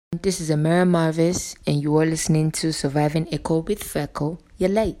This is Amara Marvis, and you are listening to Surviving Echo with Feco. You're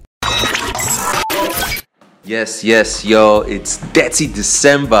late. Yes, yo, it's Dirty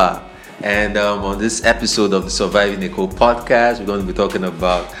December. And on this episode of the Surviving Echo podcast, we're going to be talking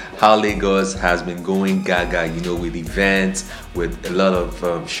about how Lagos has been going gaga, with events, with a lot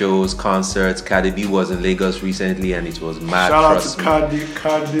of shows, concerts. Cardi B was in Lagos recently and it was mad. Shout out to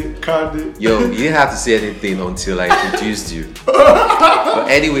Cardi. Yo, you didn't have to say anything until I introduced you. But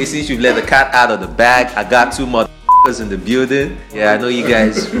anyway, since you've let the cat out of the bag, I got two motherfuckers in the building. Yeah, I know you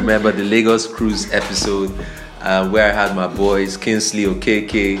guys remember the Lagos Cruise episode. Where I had my boys Kingsley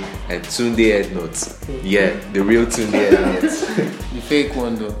Okeke and Tunde Ednut. Yeah, the real Tunde Ednut. The fake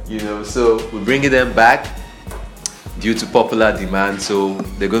one though. So we're bringing them back due to popular demand. So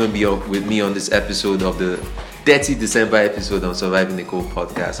they're going to be with me on this episode of the Dirty December episode on Surviving Echo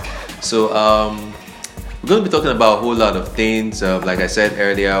podcast. So we're going to be talking about a whole lot of things. Like I said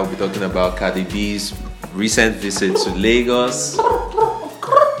earlier, we'll be talking about Cardi B's recent visit to Lagos.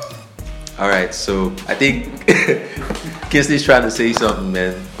 Alright, so I think Kingsley's trying to say something,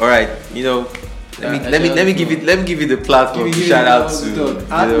 man. Alright, let me give you the platform to shout out to.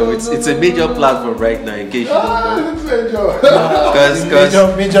 It's a major platform right now, in case you don't know.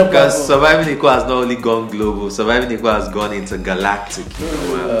 Because Surviving Echo has not only gone global, Surviving Echo has gone intergalactic. You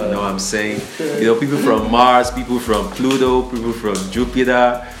know what I'm saying? People from Mars, people from Pluto, people from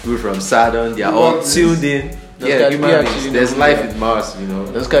Jupiter, people from Saturn, they are all tuned in. There's life in Mars,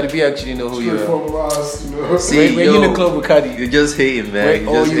 Does Cardi B actually know who you are? From Mars, See, when you're in the club with Cardi, you're just hating, man.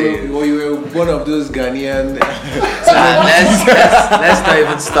 You were one of those Ghanaian. Let's not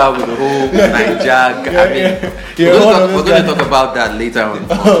even start with the whole Niger. We're going to talk about that later on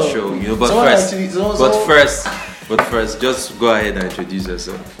the show, But first, just go ahead and introduce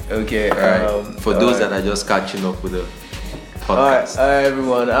yourself. Okay. Alright. For those that are just catching up with the podcast. Alright,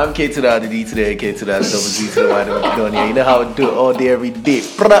 everyone. I'm K to the D to the K to the double D to the Y down here. You know how I do it all day, every day.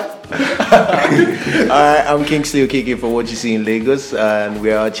 Alright, I'm Kingsley Okeke from What You See in Lagos, and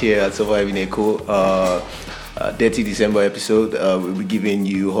we're out here at Surviving Echo. Dirty December episode. We'll be giving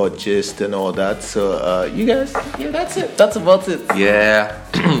you hot gist and all that. So, you guys, that's it. That's about it. Yeah.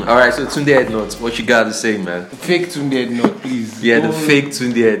 Alright, so Tunde Ednut, what you got to say, man? Fake Tunde Ednut, please. Yeah, the fake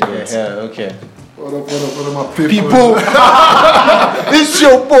Tunde Ednut. Yeah, okay. What up, my people? It's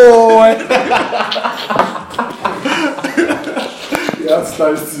your boy. That's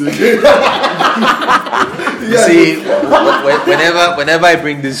nice to See, whenever I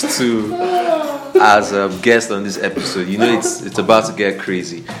bring this to as a guest on this episode, it's about to get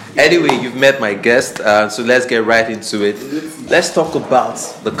crazy. Anyway, you've met my guest, so let's get right into it. Let's talk about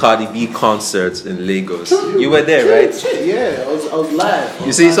the Cardi B concert in Lagos. You were there, right? Yeah, I was live.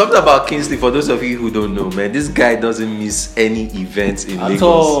 You see, something about Kingsley, for those of you who don't know, man, this guy doesn't miss any events in Lagos.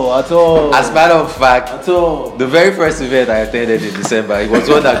 At all. As a matter of fact, the very first event I attended in December, it was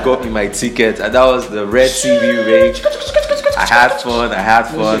one that got me my ticket, and that was the Red TV Rage. I had fun,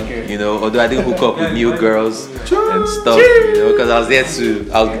 although I didn't hook up with new girls and stuff, because I was there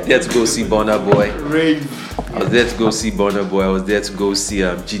to go see Burna Boy. I was there to go see Burna Boy. I was there to go see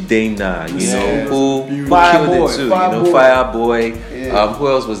Jidena, who killed it too, Fireboy. Yeah. Who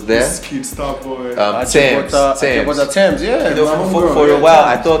else was there? Kid Starboy. Thames, yeah. For a while,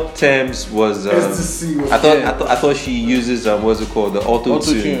 I thought Thames was. I thought she uses the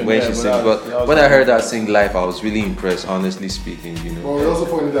auto-tune when she sings. But when I heard her sing live, I was really impressed, honestly speaking. Well, we also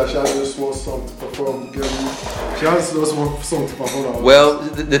pointed that she has just one song to perform. She has just one song to perform. Well,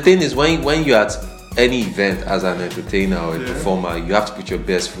 the thing is, when you're at any event as an entertainer or a performer, you have to put your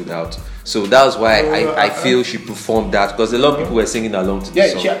best foot out. So that was why I feel she performed that, because a lot of people were singing along to the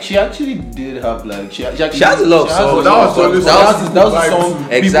song. Yeah, she actually did have she has a lot of songs. That was the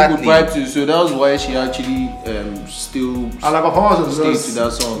song exactly. people would vibe to. So that was why she actually still stayed to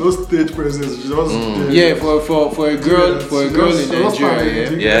that song. No stage presence. She was yeah, for a girl in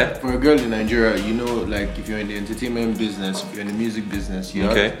Nigeria. Yeah. For a girl in Nigeria, like if you're in the entertainment business, if you're in the music business, you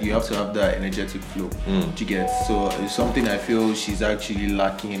have to have that energetic flow to get. So it's something I feel she's actually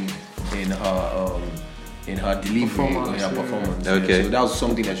lacking in her delivery, in her performance. Okay. Yeah. So that was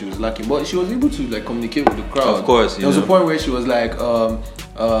something that she was lacking, but she was able to communicate with the crowd. Of course, there was a point where she was like,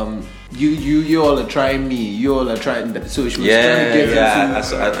 you all are trying me, you all are trying. So she was trying to get into.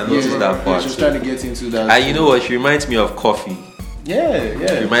 I noticed that part. She was trying to get into that. And you know what? She reminds me of Coffee.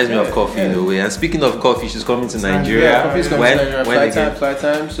 It reminds me of coffee in a way. And speaking of coffee, she's coming to Nigeria. Yeah, coffee's coming to Nigeria. Flight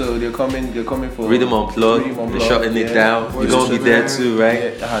time. So they're coming for Rhythm Unplugged. They're shutting it down. You're gonna be there too,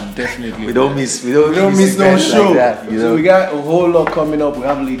 right? Yeah, definitely. We don't miss no show. Like that, So we got a whole lot coming up. We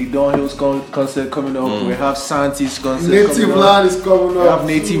have Lady Dawnhill's concert coming up. We have Santi's concert. Native Land is coming up. We have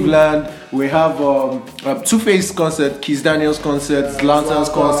Native Land. We have Two-Face concert, Kiss Daniels concert, Zlatan's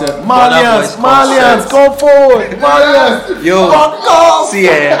concert, Malians, come forward, Malians. Yo, see,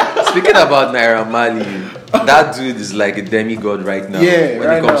 speaking about Naira Marley, that dude is like a demigod right now. Yeah,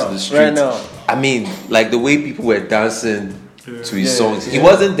 when it comes to the street. Right now. I mean, like the way people were dancing to his songs. He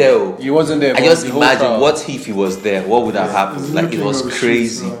wasn't there. He wasn't there. I just imagine what if he was there? What would have happened? Like it was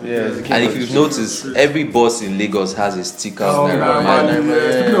crazy. And if you've noticed, every boss in Lagos has a sticker of Naira Marley.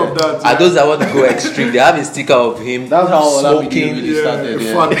 Speaking of that, and those that want to go extreme, they have a sticker of him. That's how smoking. really started.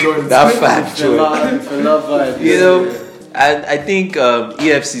 That fat joint. You know. And I think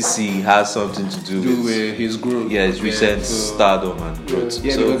EFCC has something to do with his growth. Yeah, his recent stardom and growth.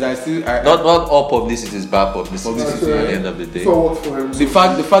 Yeah, so because not all publicity is bad publicity at the end of the day. The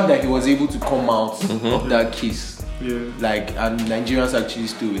fact that he was able to come out of that kiss, and Nigerians actually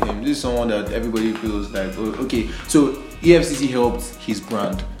stood with him. This is someone that everybody feels like, okay. So EFCC helped his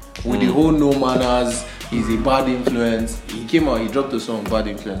brand with the whole no manners. He's a bad influence. He came out, he dropped the song Bad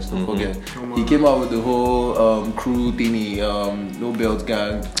Influence, don't forget. He came out with the whole crew thingy, No Belt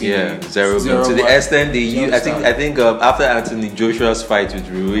Gang. Yeah, Zero Belt. To the extent they use, I think after Anthony Joshua's fight with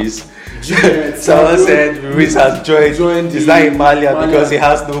Ruiz, someone said Ruiz has joined he's not in Malian because he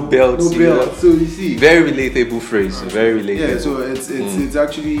has no belts. No belt. So you see. Very relatable phrase. Very relatable. Yeah, so it's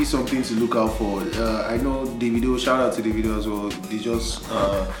actually something to look out for. I know Davido, shout out to Davido as well. They just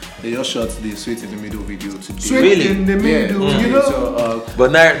shot the Sweet in the Middle video today. Sweet in the Middle, you know. So, but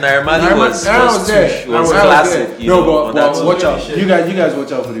Naira Marley was classic. But watch out. You guys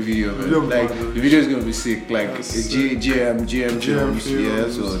watch out for the video, man. Like the video is gonna be sick. Like GM, yeah.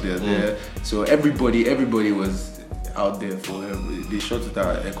 So they're there. So everybody was out there for him. They shot it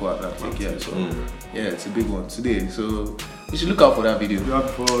at Echo Atlantic. Yeah. So it's a big one today. So you should look out for that video.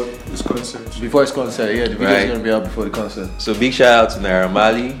 Before his concert. Before his concert, yeah, the video is gonna be out before the concert. So big shout out to Naira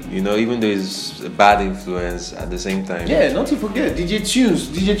Marley. You know, even though he's a bad influence at the same time. Yeah, not to forget DJ Tunes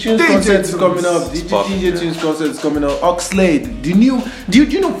concert is coming up. DJ Tunes concert is coming up. Oxlade. Do you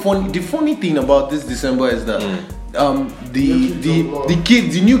know the funny thing about this December is that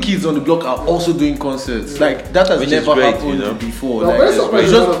the new kids on the block are also doing concerts. Like that has never happened before. Like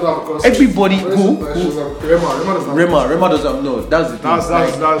it's just everybody Rema doesn't know. That's the thing.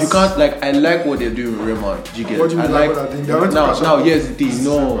 You can't I like what they're doing with Rema. You get? What do you mean like now here's the thing.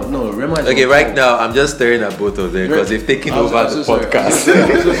 No, Rema is okay, right now I'm just staring at both of them because they've taken over the podcast.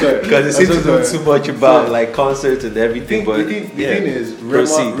 Because they seem to know too much about like concerts and everything. But the thing is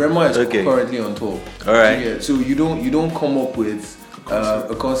Rema is currently on tour. Alright. So you don't come up with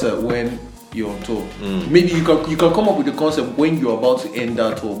a concept when you're on tour. Maybe you can come up with a concept when you're about to end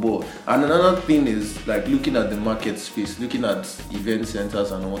that tour. But and another thing is like looking at the market space, looking at event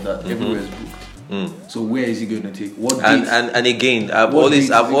centers and all that. Everywhere is booked. So where is he going to take what dates? And again, I've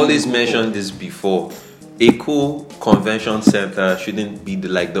always mentioned this before. A cool convention center shouldn't be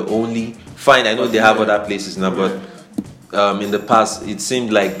the only. Fine, I know they have other places now, but in the past, it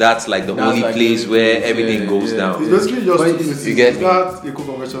seemed like that's like the only place where everything goes down. It's basically just you get that Eco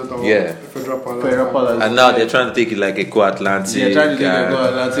Convention Center, Federal Palace. And now they're trying to take it like Eco Atlantic. They're trying to take Eco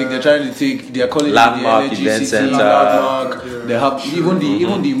Atlantic. They're trying to take. They're calling Landmark it the Event Center. Landmark. They have even the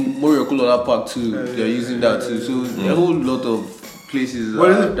Moriokulola Park too. They're using that too. So a whole lot of places.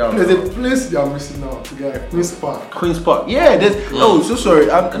 There's a place they are missing now. Queen's Park. Queen's Park. Yeah. So sorry.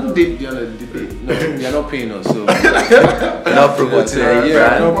 They are not paying us. So they're not promoting any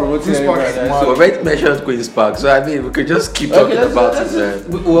brand. Not promoting any brand. We already mentioned Queen's Park, so I mean we could just keep talking about it.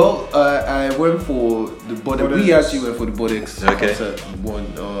 Well, I went for the Bodex. We actually went for the Bodex concert one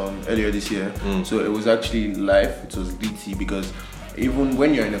earlier this year. So it was actually live. It was DT because even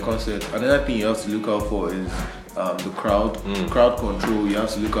when you're in a concert, another thing you have to look out for is the crowd control. You have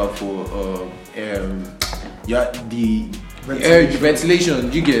to look out for the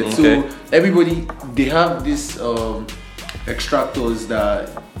ventilation. You get so everybody they have this extractors that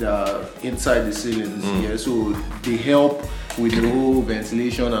are inside the ceilings. Yeah, so they help with the whole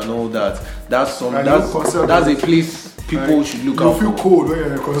ventilation and all that. That's a place people should look out for. You feel cold when you're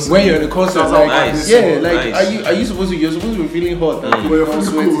in a concert. When you're in a concert, nice. Are you supposed to? You're supposed to be feeling hot. You're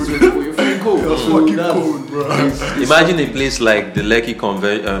feeling cold. It was fucking cold, bro. Imagine a place like the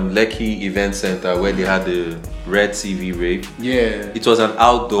Lekki Event Center where they had the Red TV rave. Yeah. It was an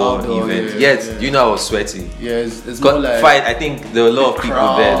outdoor event. Yet, you know, I was sweaty. Yeah, it's more like fight. I think there were a lot of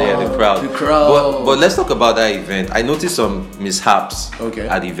people there. The crowd. The crowd. But let's talk about that event. I noticed some mishaps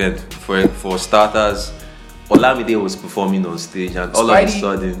at the event. For starters, Olamide was performing on stage, and all of a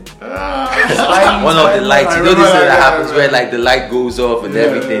sudden, one of the lights. You know this thing that happens where like the light goes off and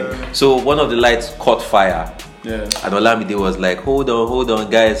everything. So one of the lights caught fire. Yeah. And Olamide was like, hold on,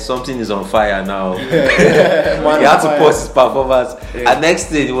 guys, something is on fire now. He had to pause his performance. And next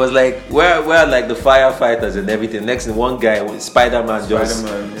thing, it was like, where are like the firefighters and everything? Next thing, one guy, Spider-Man just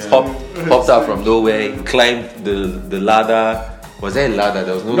popped out from nowhere. He climbed the ladder. Was there a ladder?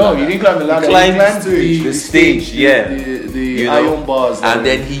 There was no ladder. No, he didn't climb the ladder. He climbed the stage, the iron bars. And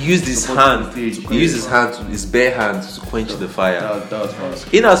then he used his hand. He used his bare hand to quench the fire. That was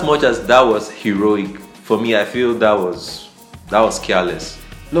fast. In as much as that was heroic, for me, I feel that was careless.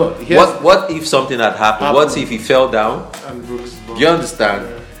 No, what if something had happened? What if he fell down? Do you understand?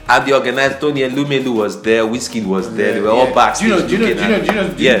 Yeah. And the organizer, Tony and Lumelu was there, Wizkid was there. They were all backstage. Do you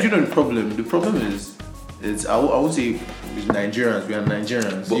know the problem? The problem is I would say with Nigerians. We are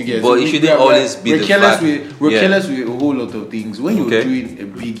Nigerians. But it shouldn't always be the fact. We're careless with a whole lot of things. When you're doing a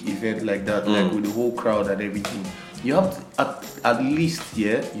big event like that, like with the whole crowd and everything, you have to, at least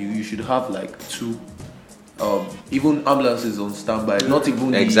you should have like 2. Even ambulances on standby, not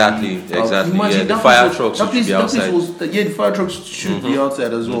even exactly. The fire trucks should be outside. The fire trucks should be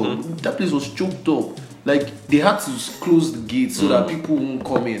outside as well. That place was choked up. Like they had to close the gates so that people won't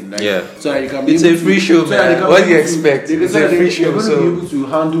come in. Like, so that you can be it's a free show, man. What do you expect? It's a free show. They're going to be able to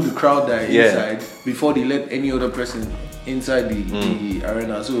handle the crowd that are inside before they let any other person inside the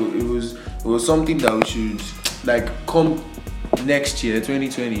arena. So it was something that we should like come next year,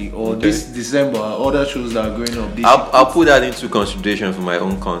 2020, or this December, other shows that are going up. I'll put that into consideration for my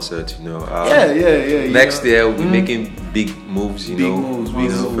own concert. You know. Next year we'll be making big moves. You know.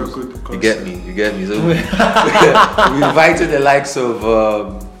 You get me. So we invited the likes of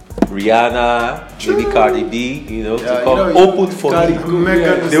Rihanna, maybe Cardi B, you know, to come open for me.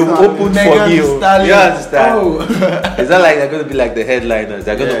 They will open for me. You understand? It's not like they're going to be like the headliners.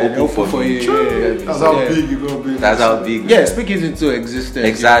 They're going to open for you. That's how big you're going to be. That's how big. Yeah, speak it into existence.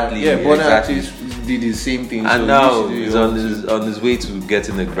 Exactly. Yeah, Burna actually did the same thing. And now he's on his way to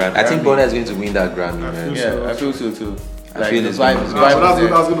getting the Grammy. I think Burna is going to win that Grammy, man. Yeah, I feel so too. That's going to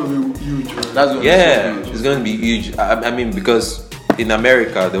be huge. It's going to be huge. I mean, because in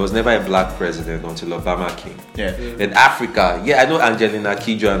America, there was never a black president until Obama came. In Africa, I know Angelina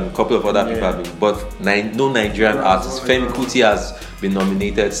Kidjo and a couple of other people have been, but no Nigerian artist. Femi Kuti has been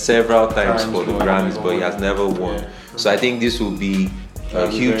nominated several times for the Grammys, but he has never won. So I think this will be a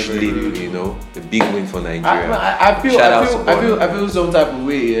huge leap, you know, a big win for Nigeria. I feel some type of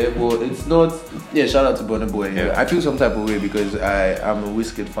way, but it's not. Shout out to Burna Boy. I feel some type of way because I'm a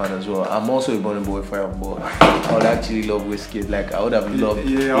Wizkid fan as well. I'm also a Burna Boy fan, but I would actually love Wizkid. Like I would have loved it to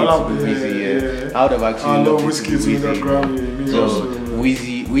be Wizzy. I would have actually loved Wizkid to be Wizzy. So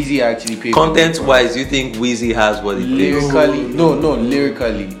Wizzy actually paid. Content-wise, you think Wizzy has what it takes? Lyrically, no,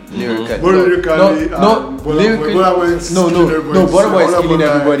 lyrically. Burna Boy is killing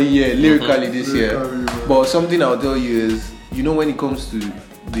everybody. Lyrically this year. But something I'll tell you is, you know, when it comes to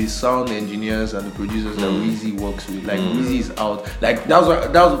the sound engineers and the producers that Wizzy works with, like Wizzy is out. Like that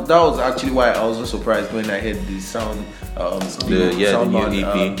was actually why I was so surprised when I heard the sound,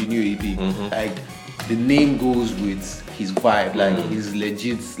 the new EP. Like the name goes with his vibe, like he's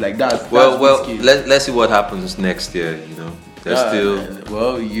legit, like that. Well, let's see what happens next year. You know.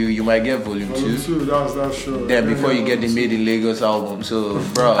 You might get volume 2. That's sure. Then before you get the Made in Lagos album, so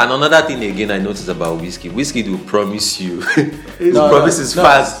bro. And another thing again I noticed about Wizkid will promise you, promises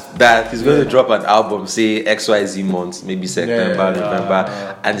fast that he's going to drop an album, say XYZ months, maybe September, November,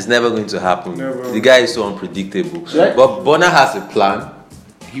 and it's never going to happen. The guy is so unpredictable. Right? But Burna has a plan.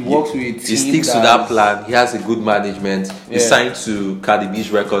 He works with. He sticks to that plan. He has a good management. He's signed to Cardi B's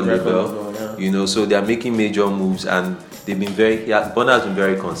record label. You know, so they are making major moves and. They've been Burna has been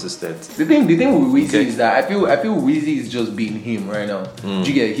very consistent. The thing with Wizzy is that I feel Wizzy is just being him right now. Do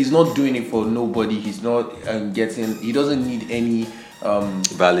you get? He's not doing it for nobody. He's not he doesn't need any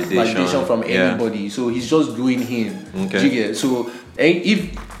validation from anybody. So he's just doing him. Do you get? So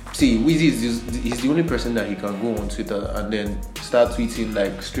if see, Weezy he's the only person that he can go on Twitter and then start tweeting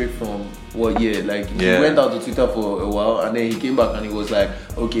like straight from what year? Like he went out to Twitter for a while and then he came back and he was like,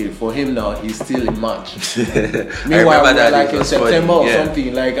 okay, for him now he's still in March. Meanwhile, we were like in September or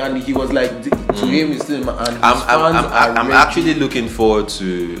something, like, and he was like, to him he's still in March. And I'm actually looking forward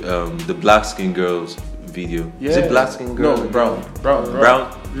to the Black Skin Girls video. Is it Black Skin Girls? No, brown.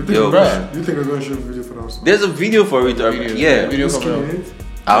 You think they're going to show a video for that? There's a video for it. Video coming up.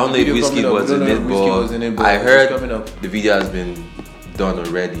 I don't know if Whiskey was in it, but I heard the video has been done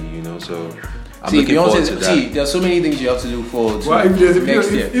already, you know, so I'm looking forward to that. See, there's so many things you have to look forward to. Well, if there's a video,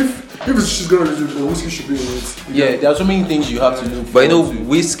 next year. If she's going to release it, Whiskey should be in it. Yeah, there are so many things you have to look forward to. But you know,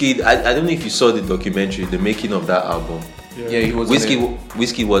 Whiskey, I don't know if you saw the documentary, the making of that album. Yeah, he was.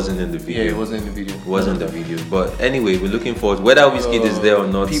 Whiskey wasn't in the video. Yeah, he wasn't in the video. Wasn't in the video. But anyway, we're looking forward. Whether Whiskey is there or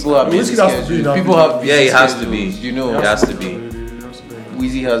not. People have busy schedules. People have busy schedules. It has to be. You know, it has to be.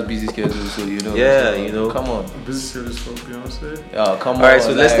 Weezy has busy schedules, so you know. Yeah, you know. Come on. Busy schedules for Beyonce. Yeah, come on. All right,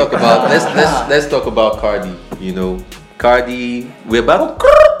 so let's talk about let's talk about Cardi. You know, Cardi. We're about to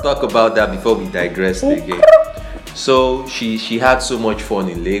talk about that before we digress again. So she had so much fun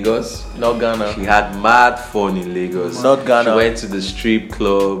in Lagos. Not Ghana. She had mad fun in Lagos. Not Ghana. She went to the strip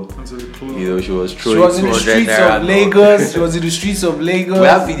club. You know, she was throwing. She was in the streets of Lagos. She was in the streets of Lagos. We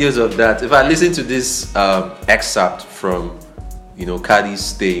have videos of that. If I listen to this excerpt from, you know, Cardi's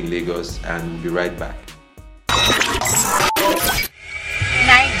stay in Lagos, and we'll be right back.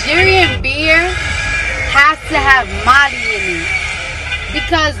 Nigerian beer has to have Molly in it.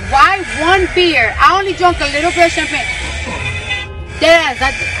 Because why one beer? I only drank a little bit of champagne.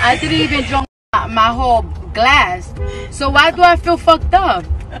 I didn't even drink my whole glass. So why do I feel fucked up?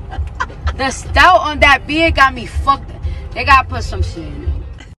 The stout on that beer got me fucked up. They gotta put some shit in it.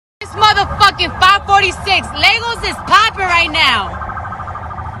 It's motherfucking 546. Lagos is popping right now.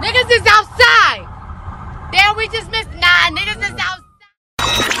 Niggas is outside. Damn, we just missed. Nah, niggas is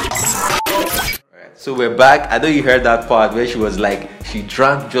outside. So we're back. I know you heard that part where she was like, she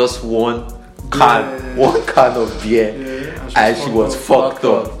drank just one can of beer, and she was fucked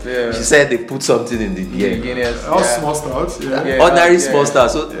up. Yeah. She said they put something in the beer. Small stouts. Ordinary small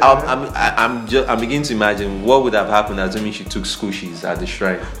stouts. So I'm beginning to imagine what would have happened assuming she took squishies at the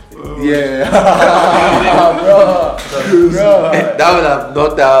shrine. Bro. That would have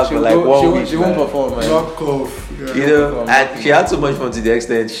knocked out for like 1 week. She won't perform, man. Knock off. You know, and she had so much fun to the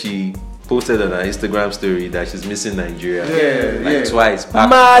extent she posted on her Instagram story that she's missing Nigeria twice.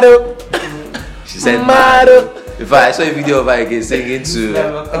 She said Mado. In fact, I saw a video of her again singing to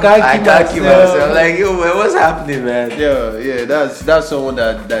I can't keep myself. I'm like, yo, man, what's happening, man? Yeah, that's someone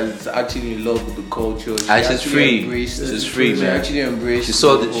that's actually in love with the culture. She's free. She's free, man. She actually embraced. She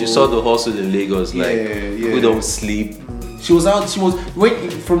saw the hustle in Lagos. Like, people don't sleep. She was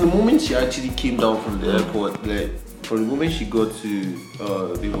from the moment she actually came down from the airport, like, from the moment she got to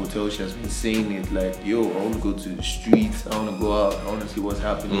the hotel, she has been saying it like, yo, I want to go to the streets, I want to go out, I want to see what's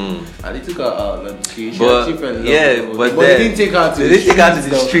happening. And they took her out, like, she actually fell in love. But they didn't take her to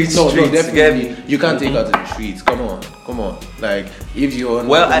the streets. No, definitely. You can't take her to the streets. Come on. Like, if you're an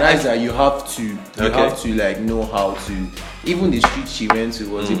organizer, you have to like know how to. Even the streets she went to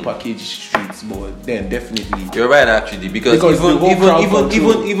was a packaged streets, but then definitely you're right actually because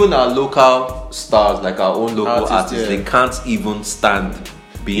even our local stars, like our own local artists, they can't even stand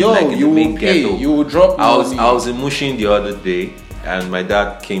being like in the main ghetto. You will drop. I was in Mushin the other day, and my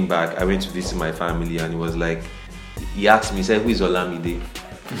dad came back. I went to visit my family, and he asked me, he said, "Who is Olamide?"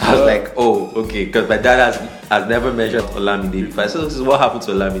 I was like, oh, okay, because my dad has never mentioned Olamide before. So this is what happened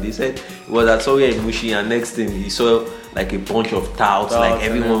to Olamide. He said it was at somewhere in Mushi, and next thing he saw like a bunch of touts, like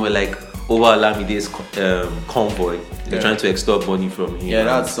everyone were like over Olamide's convoy. They're trying to extort money from him. Yeah,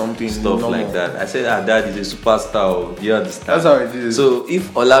 that's something stuff normal. Like that. I said, Dad is a superstar. You understand? That's how it is. So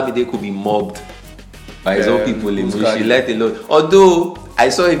if Olamide could be mobbed by his own people in Mushi, let alone. Although I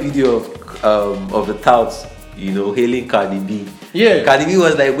saw a video of the touts, you know, hailing Cardi B. Yeah. Cardi B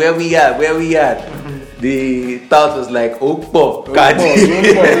was like, where we at? The tout was like, Okpo,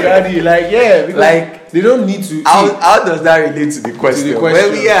 Cardi. Like, yeah, because like, they don't need to. How does that relate to the question?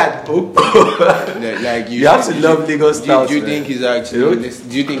 Where we at? Okpo. Like, you have to love Lagos touts. Do you think he's actually?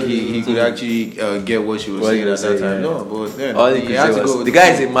 Do you think he could actually get what she was saying at that time? No, but then all he had to go. The guy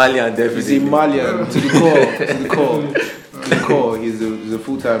is a Malian, definitely. He's a Malian to the core. He's is a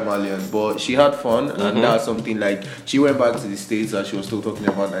full-time Malian, but she had fun, and that's something like she went back to the States and she was still talking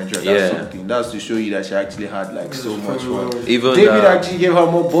about Nigeria. That's something. That's to show you that she actually had like so much fun. Even David actually gave her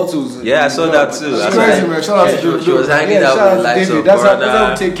more bottles. Yeah, I saw that too. That's crazy, man. Shout out to she was hanging out with lights of That's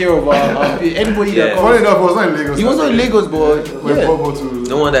how we take care of anybody that comes. Funny enough, he was not in Lagos. He was not in Lagos, but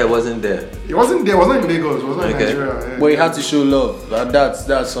no wonder it wasn't there. He wasn't there. He was not in Lagos. He was not in Nigeria. But he had to show love, and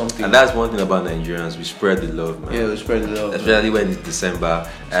that's something. And that's one thing about Nigerians. We spread the love, man. Yeah, we spread the love. Especially when it's December.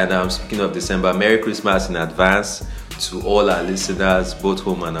 And speaking of December, Merry Christmas in advance to all our listeners, both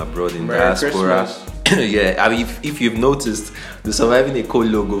home and abroad in diaspora. Yeah, I mean, if you've noticed, the Surviving a Cold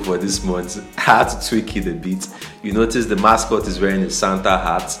logo for this month, I had to tweak it a bit. You notice the mascot is wearing a Santa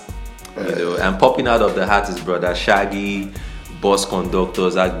hat, and popping out of the hat is Brother Shaggy, bus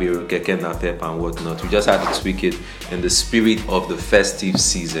conductors, Agbiru, Keke Napep, and whatnot. We just had to tweak it in the spirit of the festive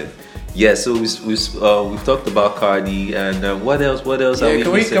season. Yeah, so we've talked about Cardi, and what else? Yeah,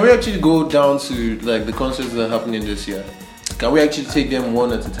 can we actually go down to like the concerts that are happening this year? Can we actually take them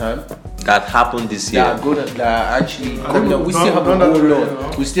one at a time? That happened this year. That are actually coming up. We still have a whole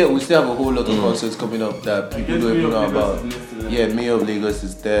lot. We still have a whole lot of concerts coming up that people don't even know about. Yeah, Mayor of Lagos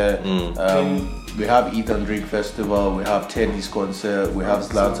is there. We have Ethan Drake Festival, we have Teddy's concert, we have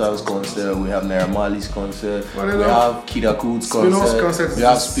Zlatan's concert, we have Naira Marley's concert, we have Kid Akud's concert, we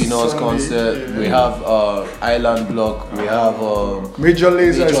have Spino's concert, we have Island Block, we have Major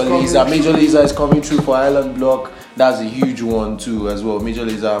Lazer. Major Lazer is coming through for Island Block. That's a huge one too as well. Major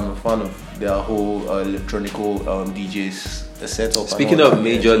Lazer, I'm a fan of their whole electronical DJs setup. Speaking of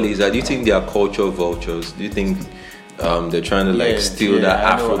Major Lazer, do you think they are culture vultures? Do you think they're trying to steal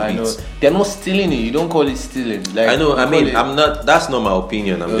that Afrobeat? They're not stealing it. You don't call it stealing. Like, I know. I mean, I'm not. That's not my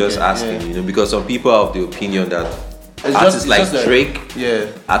opinion. I'm just asking. Because some people are of the opinion that artists like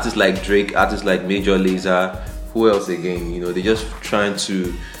Drake, artists like Major Lazer, who else again? They're just trying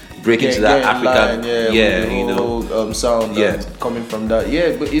to break into that African, sound coming from that.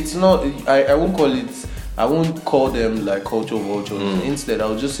 Yeah, but it's not. I won't call it. I won't call them like culture vultures. Instead,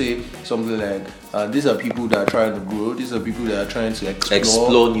 I'll just say something like, these are people that are trying to grow. These are people that are trying to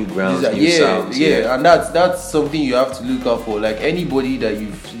explore new grounds, new sounds. Yeah, and that's something you have to look out for. Like anybody that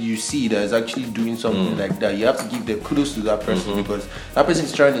you see that is actually doing something like that, you have to give them kudos to that person because that person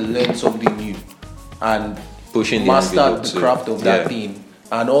is trying to learn something new and pushing master the craft of that thing.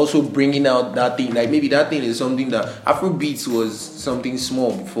 And also bringing out that thing, like maybe that thing is something that Afrobeats was something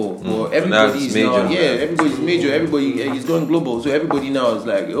small before, but everybody is major, now, everybody's major, everybody is going global, so everybody now is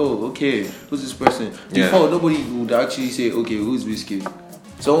like, oh, okay, who's this person? Before, nobody would actually say, okay, who's Wizkid?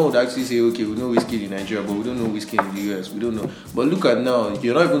 Someone would actually say, okay, we know Wizkid in Nigeria, but we don't know Wizkid in the US. We don't know. But look at now,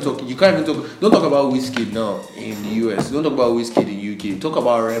 you're not even talking. You can't even talk. Don't talk about Wizkid now in the US. Don't talk about Wizkid in UK. Talk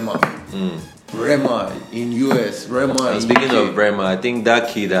about Rema. Rema in US. Rema. And speaking of Rema, I think that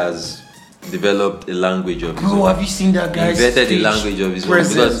kid has developed a language of his own. Bro, have you seen that guy? Invented the language of his own.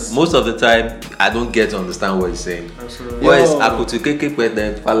 Because most of the time, I don't get to understand what he's saying. What is Akutukeke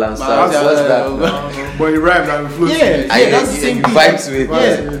Kweden Falansa? What's that? But he rhymed and flew. That's the same thing. Vibes with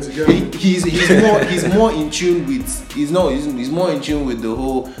it. He's more in tune with. He's more in tune with the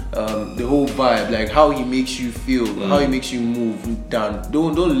whole vibe, like how he makes you feel, how he makes you move down.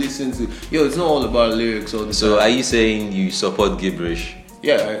 Don't listen to. It's not all about lyrics all the time. So are you saying you support gibberish?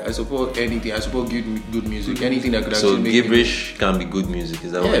 Yeah, I support anything. I support good music. Anything that could actually make. So gibberish can be good music.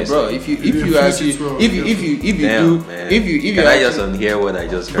 Is that what you're bro? saying? If you actually can I just unhear what I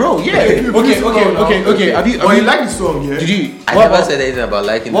just heard? Bro, okay. Have you? But you like the song, yeah? Did you? I never said anything about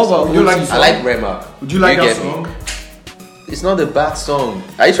liking the song. I like Rema. Would you like that song? It's not a bad song.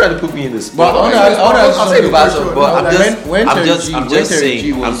 Are you trying to put me in the spot? I'll say the bad song, but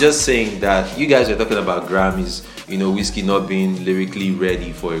I'm just saying that you guys are talking about Grammys. Wizkid not being lyrically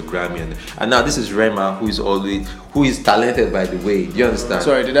ready for a Grammy, and now this is Rema, who is talented, by the way. Do you understand?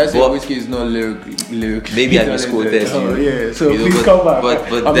 Sorry, did I say Wizkid is not lyrically? Maybe I misquoted you. So please come back.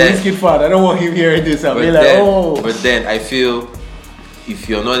 But I'm a Wizkid fan. I don't want him hearing this. But then I feel if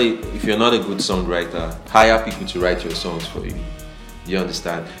you're not a good songwriter, hire people to write your songs for you. Do you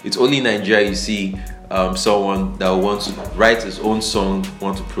understand? It's only in Nigeria you see someone that wants to write his own song,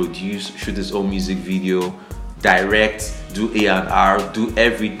 want to produce, shoot his own music video, direct, do A&R, do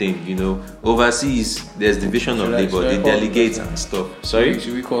everything. Overseas there's division of labor, they delegate and stuff. Sorry?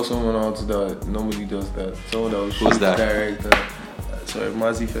 Should we call someone out that normally does that? Someone that will shoot, direct. Sorry,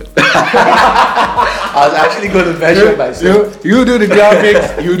 Mazifet. I was actually going to measure myself. You do the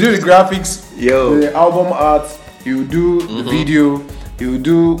graphics. The album art. You do the video. You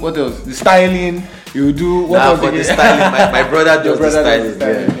do what else? The styling. You do what? For the styling, my brother does the styling.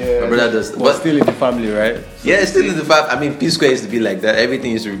 Yeah. My brother does. But still in the family, right? Yeah, still in the family. I mean, P Square used to be like that.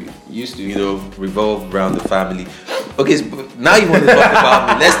 Everything used to revolve around the family. Okay, so now you want to talk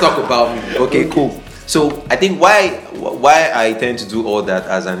about me. Let's talk about me. Okay, cool. So I think why I tend to do all that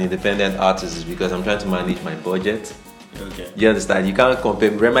as an independent artist is because I'm trying to manage my budget. Okay. You understand? You can't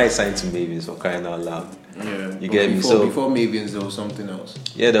compare. Rema is signed to Mavins for crying out loud. Yeah. You get me? So before Mavins, there was something else.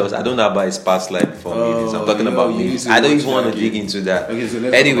 Yeah, there was. I don't know about his past life before Mavins. I'm talking about Mavins. I don't even want to dig into that. Okay, so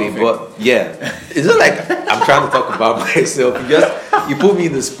let's anyway, but yeah, it's not like I'm trying to talk about myself. You put me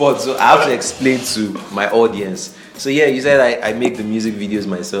in the spot, so I have to explain to my audience. So yeah, you said I make the music videos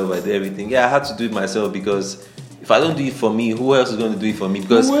myself. I do everything. Yeah, I had to do it myself because if I don't do it for me, who else is going to do it for me?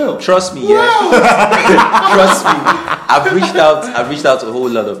 Because trust me, trust me. I've reached out to a whole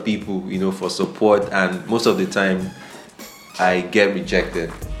lot of people, for support, and most of the time, I get rejected.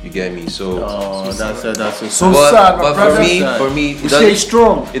 You get me? So that's so sad. But for me, stay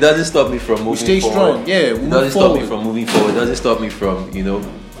strong. It doesn't stop me from moving stay forward. Strong. Yeah, it doesn't stop me from moving forward. It doesn't stop me from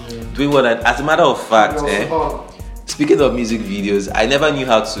doing what as a matter of fact, speaking of music videos, I never knew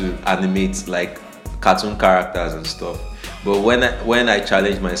how to animate like cartoon characters and stuff. But when I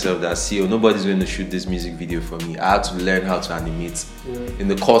challenged myself that nobody's going to shoot this music video for me, I had to learn how to animate in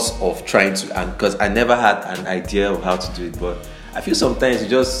the course of trying to, and because I never had an idea of how to do it. But I feel sometimes you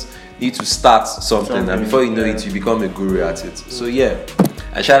just need to start something and before you know it, you become a guru at it. So yeah,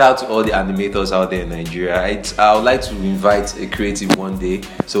 and shout out to all the animators out there in Nigeria. I would like to invite a creative one day,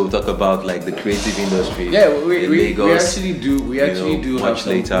 so we'll talk about like the creative industry. Yeah, we actually do. We actually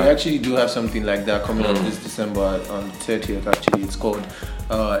do have something like that coming up this December on the 30th. Actually, it's called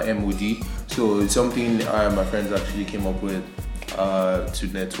MOD. So it's something my friends actually came up with to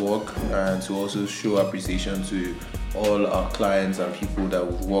network and to also show appreciation to all our clients and people that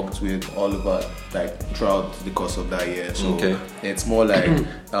we've worked with all over throughout the course of that year. So it's more like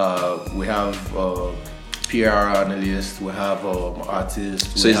we have PR analysts, we have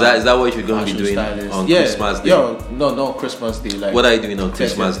artists. So is that what you're going to be doing on Christmas Day? Yeah, no, Christmas Day. What are you doing on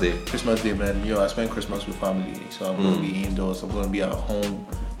Christmas Day? Christmas Day, man. I spend Christmas with family, so I'm going to be indoors. I'm going to be at home.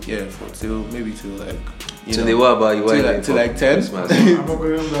 Yeah, till what about you? Till 10. Christmas. I'm not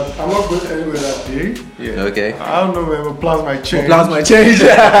going anywhere that day. Yeah. Okay. I don't know, man. Plans might change. No.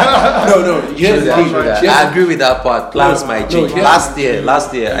 I agree with that part. Plans might change. Last year,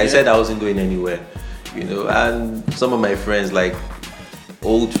 I said I wasn't going anywhere. And some of my friends, like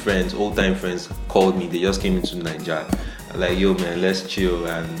old time friends, called me. They just came into Nigeria. I'm like, yo, man, let's chill.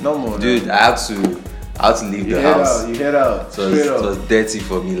 And no more, dude, I had to leave the house. You head out. So it was dirty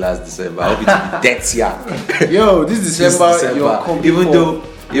for me last December. I hope it will be dirtier. Yo, this December.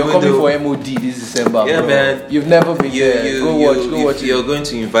 You're coming for MOD this December. Yeah, bro. Man. You've never been there. Go watch. If you're going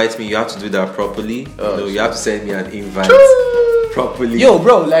to invite me, you have to do that properly. You have to send me an invite properly. Yo,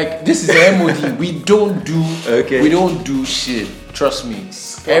 bro, this is the MOD. We don't do shit. Trust me.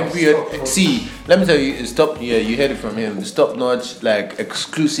 Let me tell you, you heard it from him. The Stop Notch,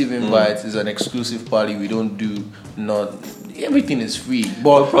 exclusive invites is an exclusive party. We don't do everything is free.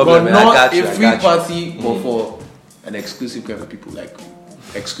 But not a free party, but for an exclusive kind of people,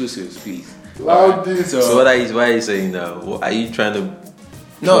 exclusives, please. So why are you saying now? Are you trying to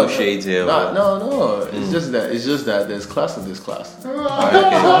throw shades here? No. It's just that there's class in this class.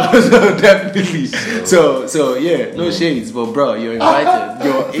 So definitely. So yeah, no shades, but bro, you're invited.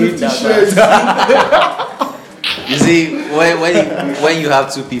 You're in that class. You see, when you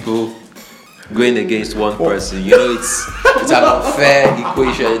have two people going against one person, it's an unfair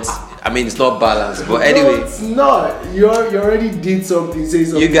equation. It's not balanced, but anyway. No, it's not. You already did something. Say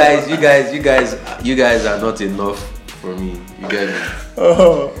something. You guys are not enough for me. You get me?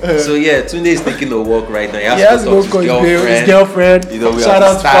 So yeah, Tunde is taking a walk right now. He has to talk to his girlfriend. Shout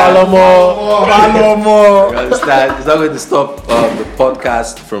out to Palomo. You understand? It's not going to stop the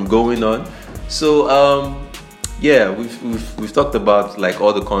podcast from going on. So yeah, we've talked about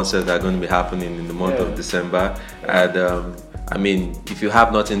all the concerts that are going to be happening in the month of December, and if you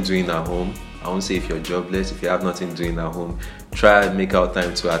have nothing doing at home, I won't say if you're jobless. If you have nothing doing at home, try and make out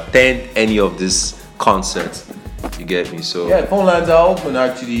time to attend any of these concerts. You get me? So yeah, phone lines are open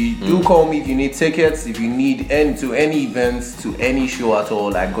actually. Do call me if you need tickets, if you need any events, to any show at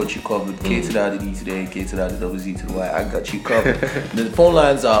all. I got you covered. K to the D to the A, K to the W Z to the Y. I got you covered. The phone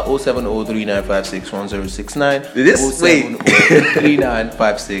lines are 07039561069.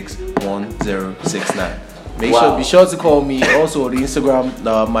 07039561069. Be sure to call me. Also, the Instagram,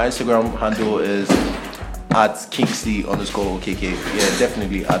 my Instagram handle is at Kingsley_OKK. Yeah,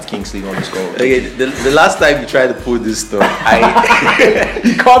 definitely at Kingsley_OKK. Okay, the last time you tried to pull this stuff,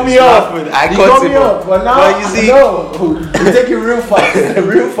 you caught me up. I caught him up. But now, but you see, you take it real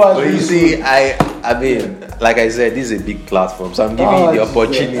fast. But you see, I mean, like I said, this is a big platform, so I'm giving you the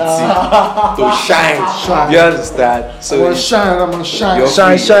opportunity to shine. You understand? So I'm gonna shine.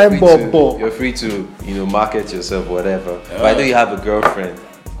 You're free to market yourself, whatever. But I know you have a girlfriend.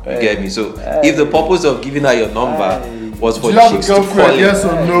 You get me? So if the purpose of giving her your number was for chicks to call yes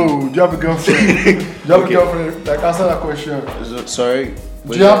or no? Do you have a girlfriend? Do you have a girlfriend? Like, answer that question. Sorry.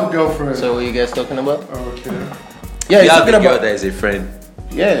 Do you have a girlfriend? So what are you guys talking about? Okay. Yeah, you have a girl that is a friend.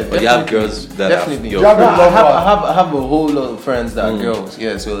 Yeah, but you have girls that definitely. I have a whole lot of friends that are girls.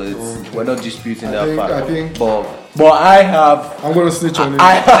 Yeah, so we're not disputing that fact. I think. But I have. I'm gonna snitch on you.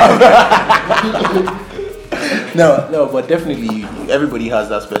 I have. No, but definitely everybody has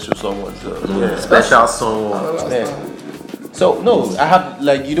that special someone. So special someone. Yeah. So no, I have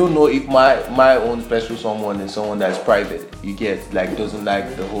you don't know if my own special someone is someone that's private. You get doesn't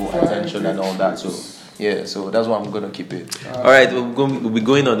like the whole attention and all that. So. Yeah, so that's why I'm gonna keep it. All right, we'll be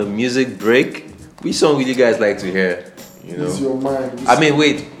going on a music break. Which song would you guys like to hear? It's your mind. I mean,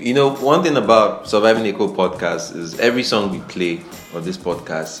 wait. One thing about Surviving Echo podcast is every song we play on this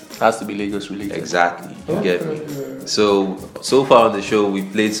podcast has to be Lagos related. Exactly, you get me. So far on the show, we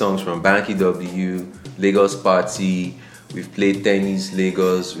played songs from Banky W, Lagos Party. We've played Tennis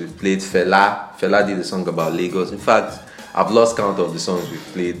Lagos. We've played Fela. Fela did a song about Lagos. In fact, I've lost count of the songs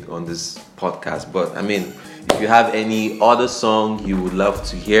we've played on this podcast, but I mean, if you have any other song you would love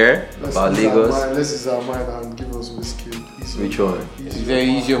to hear about Lagos, let's use our mind and give us Whiskey. Which one? Very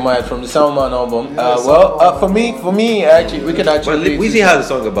easy mind from the Soundman album. For me, actually, we could actually. But Weezy has a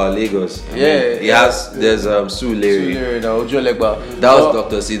song about Lagos. He has. There's Suleri. That was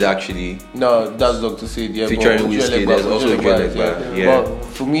Dr. Sid actually. No, that's Dr. Sid. Yeah, featuring Whiskey. There's also Ojo Legba. Yeah. But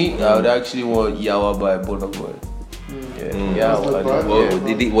for me, I would actually want Yawa by Burna Boy.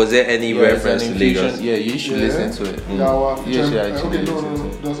 Was there any reference to Lagos? Yeah, you should listen to it. You should actually listen to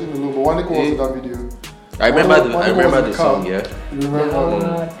it. Does even know, but one was in that video. I remember the song. Yeah. You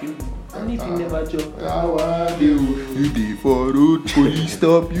remember? And if you never joke, you did for road police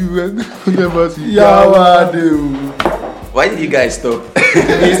stop you and never see Why did you guys stop?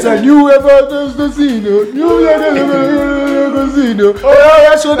 He said you ever does the scene. You ever casino. Oh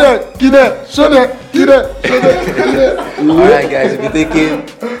yeah, show that, get that. Alright guys, we'll be taking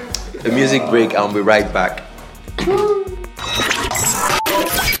a music break and we'll be right back.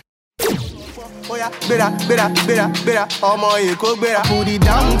 Better, put it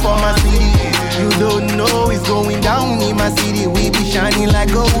down for my city. You don't know it's going down in my city. We be shining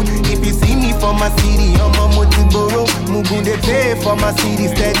like gold. If you see me from my city, I'm a Motiboro. Mugunde pay for my city,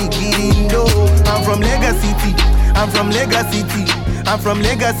 steady getting low. I'm from Lagos City,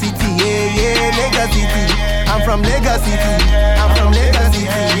 yeah, Lagos City. I'm from Lagos City, yeah. I'm from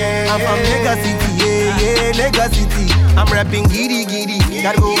Lagos City. I'm rapping giddy.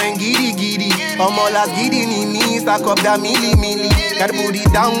 Gotta go and giddy. I'm all as giddy in me. Stack up that milli. Gotta put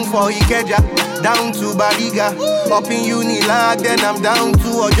it down for Ikeja, down to Bariga. Up in Unilag, then I'm down to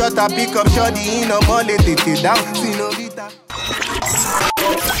Ojota. Pick up Shoddy in a mole, down. Sinovita.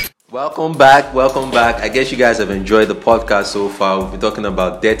 Welcome back. I guess you guys have enjoyed the podcast so far. We've been talking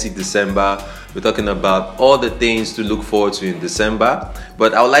about Dirty December. We're talking about all the things to look forward to in December.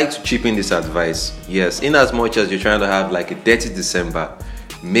 But I would like to chip in this advice. Yes, in as much as you're trying to have like a Dirty December,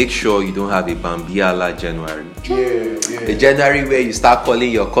 make sure you don't have a Bambiala January. Yeah. A January where you start calling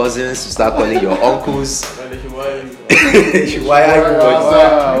your cousins, you start calling your uncles. Why?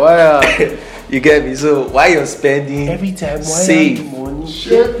 You get me? So why you're spending every time? Save.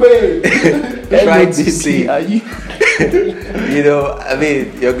 Try to save. I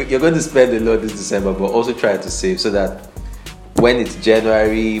mean, you're going to spend a lot this December, but also try to save so that when it's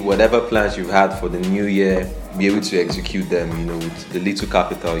January, whatever plans you've had for the new year, be able to execute them, with the little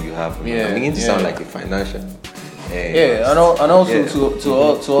capital you have. I'm beginning to sound like a financial. And also to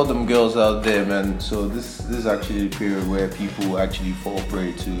all them girls out there, man. So this is actually a period where people actually fall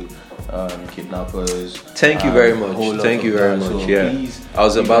prey to kidnappers. Thank you very much. So please, I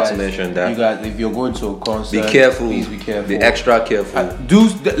was about to mention that. You guys, if you're going to a concert, be careful. Please be careful. Be extra careful.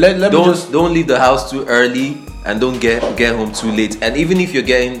 Don't leave the house too early and don't get home too late. And even if you're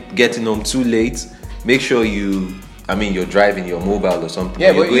getting home too late, make sure you're driving your mobile or something.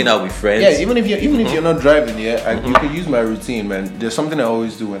 Yeah, you're going out with friends. Yeah, even if you're not driving, you can use my routine, man. There's something I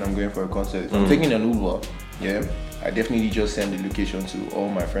always do when I'm going for a concert. If I'm taking an Uber, I definitely just send the location to all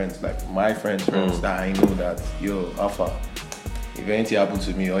my friends, like my friends that I know that, Alpha, if anything happened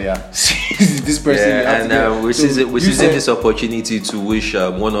to me, this person. Yeah, and we're seizing this opportunity to wish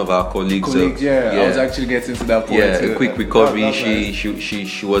one of our colleagues. I was actually getting to that point. Yeah, a quick recovery.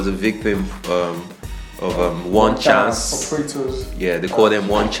 She was a victim of one chance. Operators. Yeah, they call them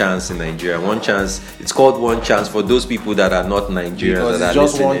one chance in Nigeria. One chance. It's called one chance for those people that are not Nigerians. Because that it's are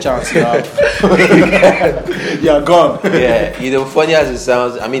just listening. one chance you have. You're gone. Yeah, funny as it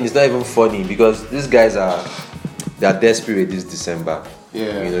sounds, I mean, it's not even funny because these guys they're desperate this December.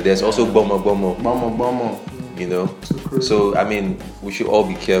 Yeah. There's also Bomo. Bomo. So I mean, we should all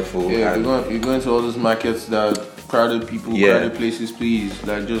be careful. Yeah, you're going to all those markets that crowded people, crowded places, please.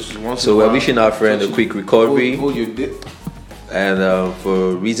 Like just once. So we're wishing our friend a quick recovery. Hold your dip. And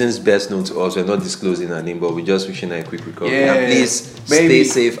for reasons best known to us, we're not disclosing her name, but we're just wishing her a quick recovery. Yeah, and please stay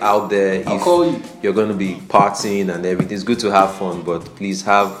safe out there. I'll call you. You're going to be partying and everything. It's good to have fun, but please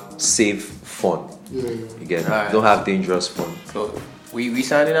have safe fun. Yeah. Again, Right. don't have dangerous fun. So we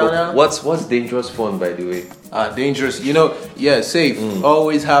signing out now. What's dangerous fun, by the way? Dangerous. Safe.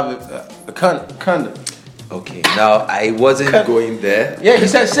 Always have a condom. Okay, now I wasn't going there. Yeah, you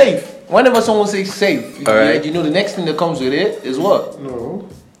said safe. Whenever someone says safe, All right. the next thing that comes with it is what? No.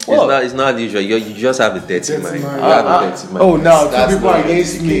 It's not usual. You just have a dirty mind. You have a dirty mind. Oh, now That's two people not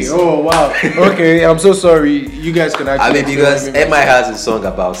against the me. case. Oh, wow. Okay, I'm so sorry. You guys can actually. I mean, because MI has a song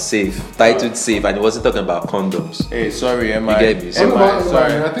about safe, titled Safe, and he wasn't talking about condoms. Hey, sorry, MI. You get me?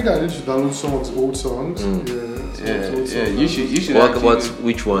 Sorry. I think I need to download someone's old songs. Yeah, you should.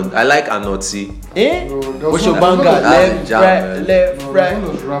 Which one? I like Anotsi. Eh? What's your one- banger? That's the jam, Left, man. right. No,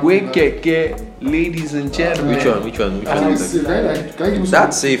 one was rap Wake, now. keke, ladies and gentlemen. Which one? Can you give me some?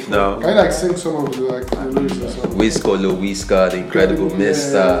 That's safe now. Can you sing some of the lyrics or something? Whisker, the Incredible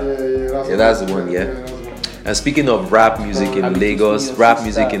Mister. Yeah, that's the one. Yeah. that's the one. And speaking of rap music in Lagos, rap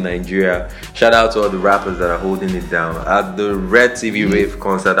music in Nigeria, shout out to all the rappers that are holding it down. At the Red TV Rave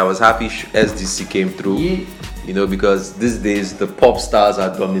concert, I was happy SDC came through. Because these days the pop stars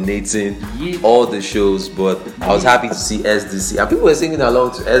are dominating all the shows, but I was happy to see SDC. And people were singing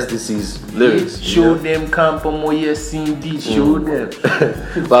along to SDC's lyrics. Show them Campomoye Cindy, show them.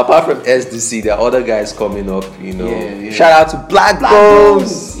 But apart from SDC, there are other guys coming up, Yeah. Shout out to Black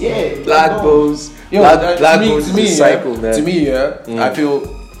Bones. Yeah, Black Bones. Black Bones is a cycle, man. To me, I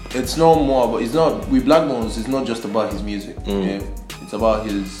feel it's no more, but it's not with Black Bones. It's not just about his music. Yeah, it's about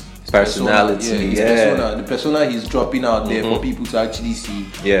his personality. Persona. The persona he's dropping out there for people to actually see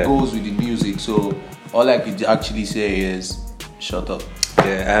goes with the music. So all I could actually say is shut up.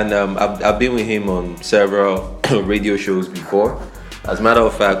 Yeah, and I've been with him on several radio shows before. As a matter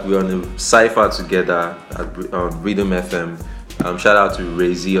of fact, we're on a cypher together on Rhythm FM. Shout out to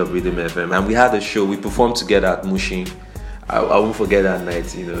Ray Z of Rhythm FM, and we had a show. We performed together at Mushin. I won't forget that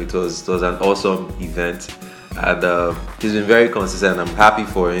night. It was an awesome event, and he's been very consistent. I'm happy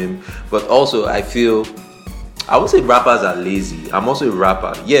for him, but also I won't say rappers are lazy. I'm also a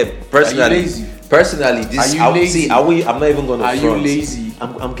rapper. Yeah, personally. Are you lazy? Personally, this Are you lazy? I'm not even gonna. Are front. you lazy?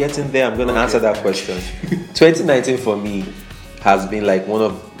 I'm getting there. I'm gonna answer that question. 2019 for me has been like one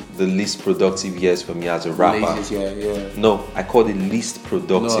of the least productive years for me as a rapper. Lazy, yeah. No, I call it least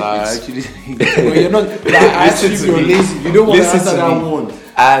productive. No, I It's- actually. Well, you're not. I asked you if you're lazy. You don't want to Listen answer to that me. one.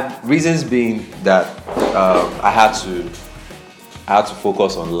 And reasons being that I had to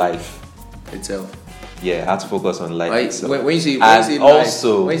focus on life. Itself. Yeah, I had to focus on life. itself. When you say and life,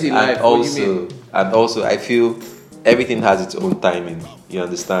 also, when you say and life, what do you mean? also, I feel everything has its own timing. You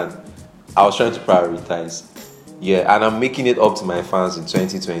understand? I was trying to prioritize. Yeah, and I'm making it up to my fans in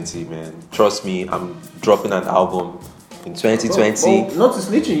 2020, man. Trust me, I'm dropping an album in 2020. Not to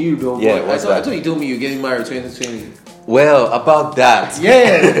snitch on you though. Yeah, but what's I that? thought you told me you're getting married 2020. Well, about that.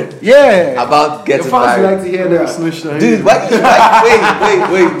 Yeah. About getting Your fans married. like to hear that. Dude,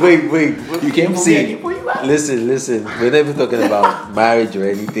 wait. You came for See, me. listen. We're not even talking about marriage or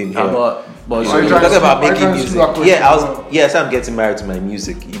anything here. But We're talking about making music. I'm getting married to my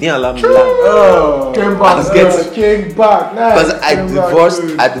music. You didn't allow me land. Oh, came back. Came back. Because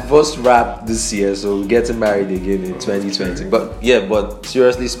I divorced rap this year, so we're getting married again in 2020. But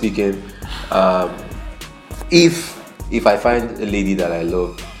seriously speaking, if I find a lady that I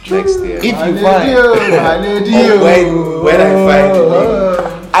love next year, If you find, when I find a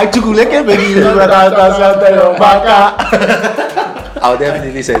lady, I took a look at baby. I'll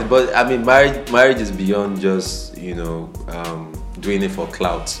definitely say it. But I mean, marriage is beyond just doing it for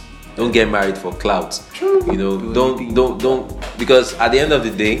clout. Don't get married for clout. Don't because at the end of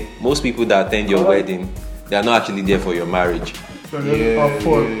the day, most people that attend your wedding, they are not actually there for your marriage.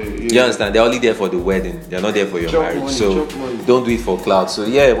 You understand? They're only there for the wedding. They're not there for your marriage. So don't do it for clout. So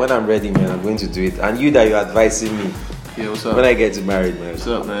yeah, when I'm ready, man, I'm going to do it. And you that you're advising me, Yeah, what's up? When I get married, man. What's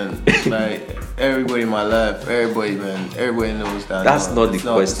up, man? Like, everybody in my life, everybody knows that. That's not the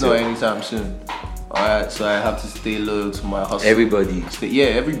question. It's not anytime soon. Alright, so I have to stay loyal to my hustle. Everybody.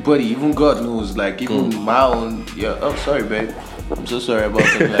 Everybody, even God knows, like, even my own, oh, sorry, babe. I'm so sorry about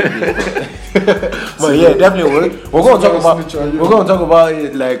something like this, but yeah, definitely we're going to talk about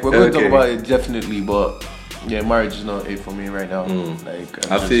it, like, we're going to talk about it definitely, but yeah, marriage is not it for me right now.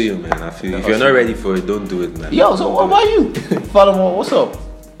 Like, I feel you, man. I feel you. If you're not ready for it, don't do it, man. Yo, so what about you? Follow, what's up?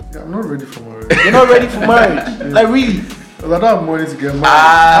 Yeah, I'm not ready for marriage. You're not ready for marriage? Like, really? Because I don't have money to get married.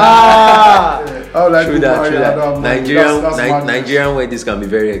 I would like to marry. I don't have money. Nigerian weddings can be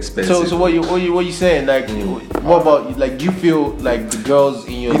very expensive. So what you saying? Like, what about, like, you feel like the girls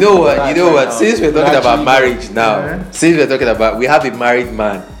in your... You know what? Since we're talking about marriage now, we have a married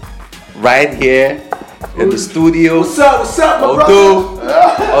man right here in the studio. What's up, my brother?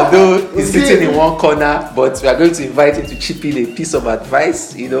 Although he's sitting in one corner, but we are going to invite him to chip in a pice of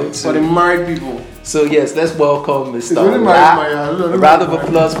advice, for the married people. So yes, let's welcome Mr. Ola. A round of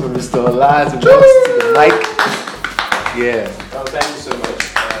applause for Mr. Ola to the mic. Yeah. Thank you so much.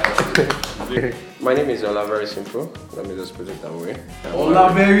 My name is Ola, very simple. Let me just put it that way. Ola,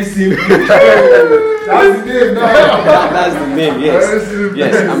 very simple. That's the name, That's the name, yes.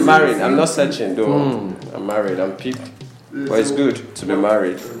 Yes, I'm married. I'm not searching though. I'm married. I'm picked. But it's good to be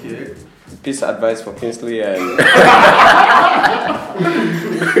married. Okay. Piece of advice for Kingsley and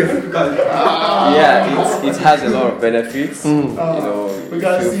yeah, it has a lot of benefits. You know,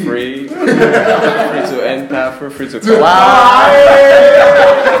 feel free to enter, feel free to come.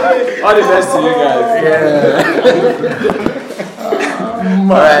 All the best to you guys.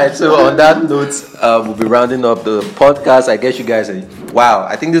 Alright, so on that note, we'll be rounding up the podcast. I guess you guys are, wow,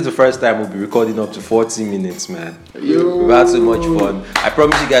 I think this is the first time we'll be recording up to 40 minutes, man. We've had so much fun. I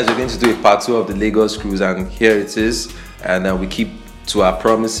promise you guys we're going to do a part 2 of the Lagos cruise, and here it is. And we keep to our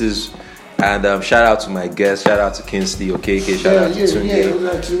promises. And shout out to my guests, shout out to Kingsley, Okeke, shout out to Tunde.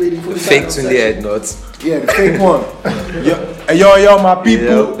 The fake Tunde head nuts. Yeah, the fake one. yo, my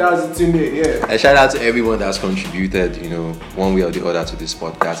people. That's Tunde, yeah. And shout out to everyone that's contributed, one way or the other to this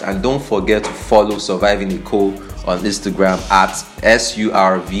podcast. And don't forget to follow Surviving Eko on Instagram at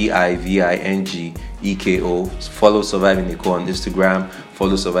SurvivingEko. Follow Surviving Eko on Instagram.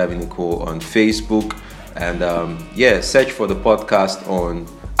 Follow Surviving Eko on Facebook. And search for the podcast on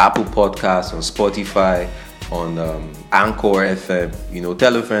Apple Podcasts, on Spotify, on Anchor FM.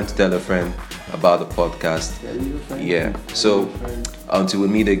 Tell a friend about the podcast. Yeah. So until we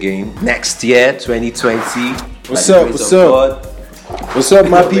meet again next year, 2020. What's up,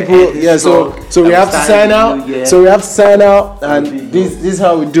 my people? Yeah. So we have to sign out. So we have to sign out, and this is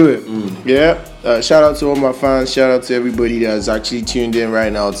how we do it. Yeah. Shout out to all my fans. Shout out to everybody that's actually tuned in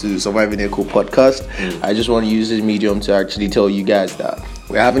right now to Surviving Eko podcast. I just want to use this medium to actually tell you guys that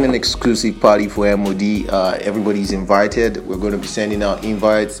we're having an exclusive party for MOD. Everybody's invited. We're going to be sending out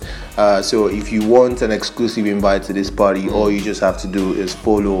invites. So if you want an exclusive invite to this party, all you just have to do is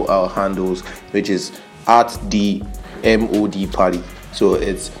follow our handles, which is at the MOD party. So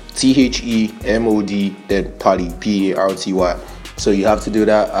it's THEMOD then party, PARTY. So you have to do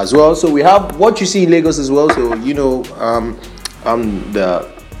that as well. So we have What You See in Lagos as well. So I'm the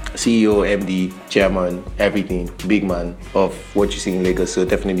CEO, MD, chairman, everything, big man of What You See in Lagos. So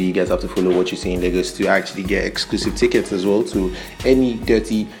definitely you guys have to follow What You See in Lagos to actually get exclusive tickets as well to any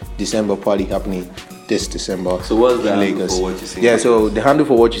Dirty December party happening this December. So what's the handle for What You See in Lagos? So the handle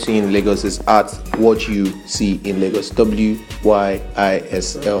for What You See in Lagos is at What You See in Lagos,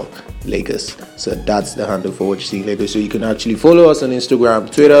 WYISL Lagos. So that's the handle for What You See in Lagos. So you can actually follow us on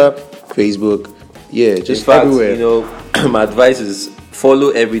Instagram, Twitter, Facebook, just everywhere. My advice is follow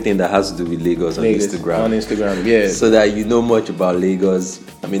everything that has to do with Lagos on Instagram. Yeah. So that you know much about Lagos.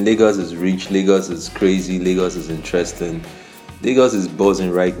 I mean, Lagos is rich, Lagos is crazy, Lagos is interesting. Lagos is buzzing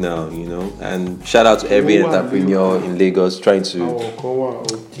right now, and shout out to every entrepreneur in Lagos trying to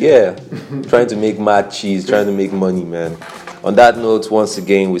make mad cheese, trying to make money, man. On that note, once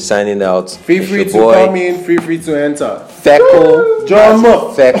again, we're signing out. Free to come in, free to enter. Feco. John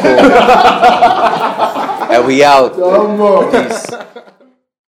Mo. Feco. And we out. John Mo. Peace.